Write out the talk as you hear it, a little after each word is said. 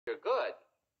You're good.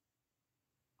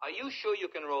 Are you sure you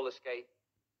can roller skate?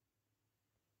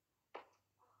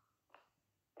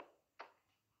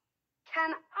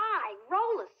 Can I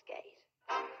roller skate?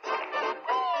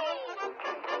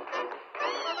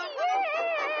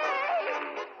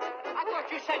 I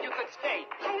thought you said you could skate.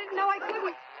 I didn't know I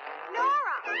couldn't.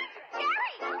 Nora!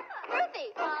 Jerry!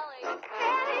 Ruthie! Molly!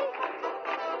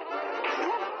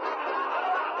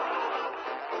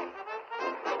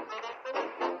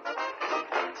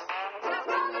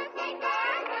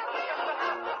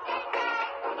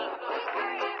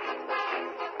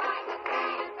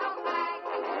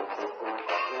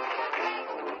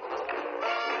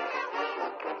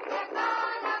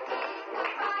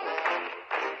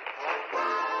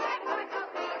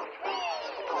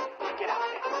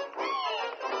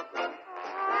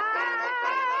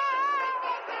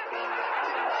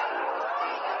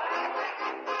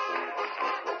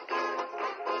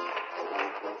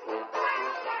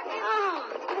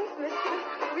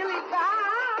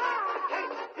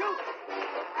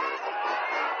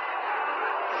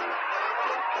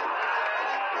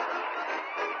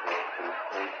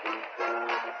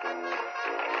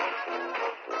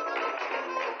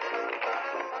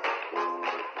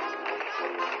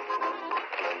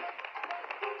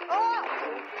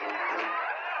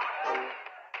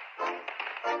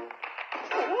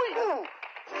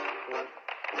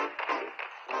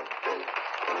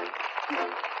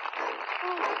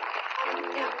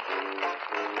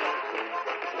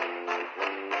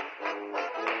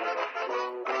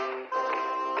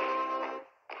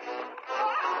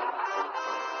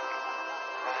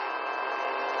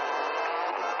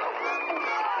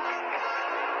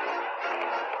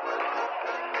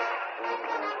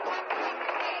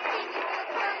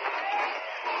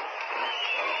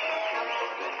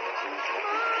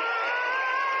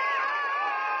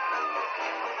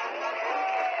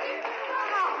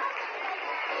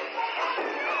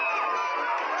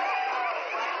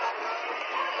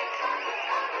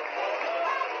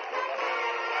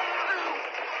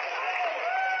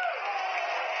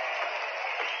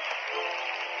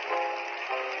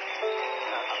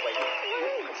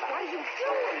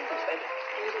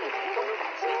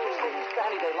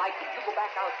 Daddy! They like it. You go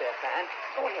back out there, Fan.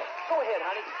 Go ahead. Go ahead,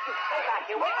 honey. You stay back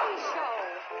here. Wait.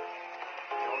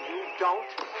 No, you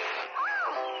don't.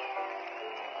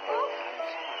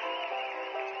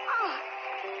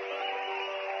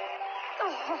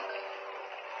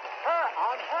 Her,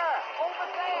 on her. Over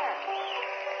there.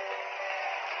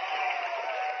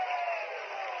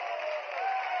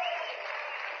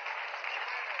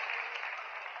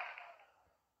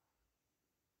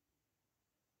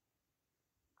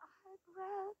 I'd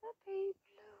rather be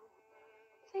blue,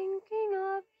 thinking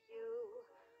of you.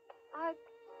 I'd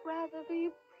rather be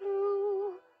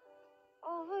blue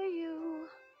over you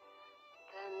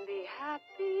than be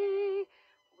happy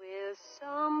with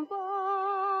somebody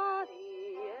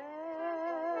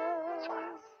else.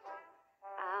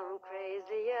 I'm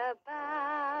crazy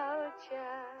about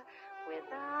you,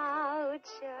 without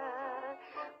you.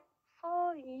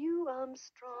 For you I'm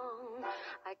strong,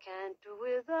 I can't do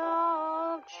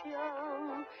without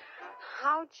you.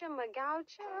 Oucha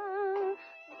magoucha,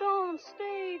 don't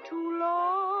stay too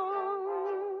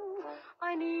long.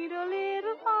 I need a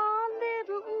little ah,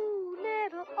 little ooh,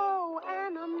 little oh,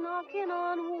 and I'm knocking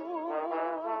on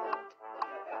wood.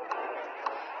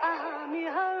 Honey,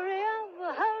 hurry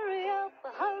up, hurry up,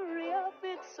 hurry up,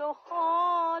 it's so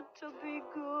hard to be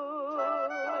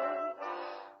good.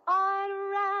 I'd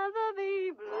rather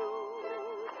be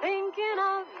blue, thinking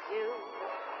of you.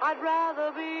 I'd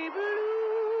rather be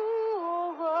blue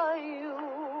over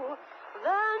you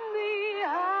than be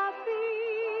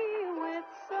happy with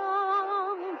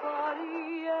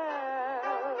somebody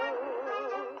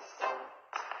else.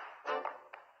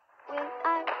 Will I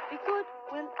be good?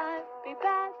 Will I be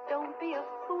bad? Don't be a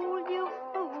fool, you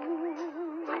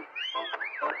fool.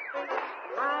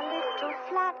 My little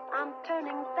flat, I'm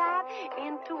turning that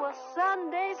into a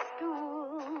Sunday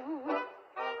school.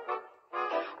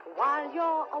 While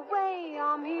you're away,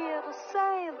 I'm here to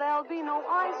say there'll be no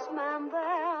Iceman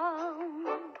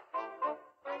there.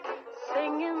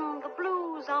 Singing the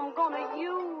blues, I'm gonna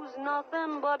use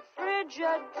nothing but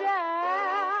Frigidaire.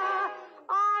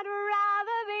 I'd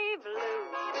rather be blue,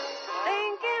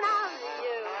 thinking of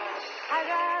you. I'd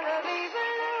rather be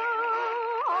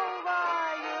blue over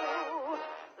you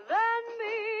than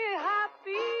be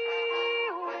happy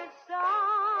with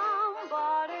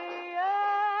somebody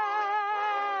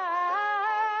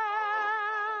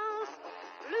else.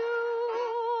 Blue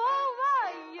over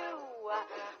you,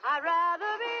 I'd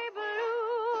rather be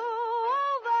blue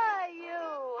over you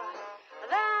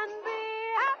than be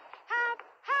happy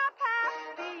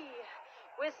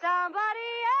with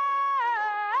somebody else.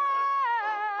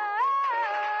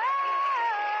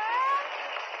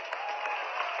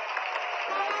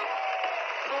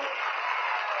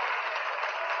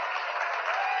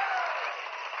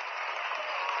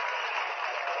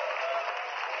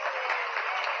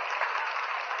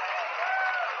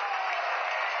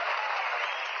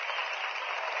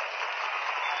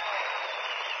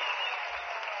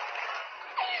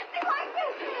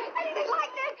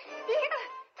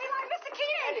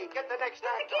 Eddie, get the next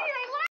act on.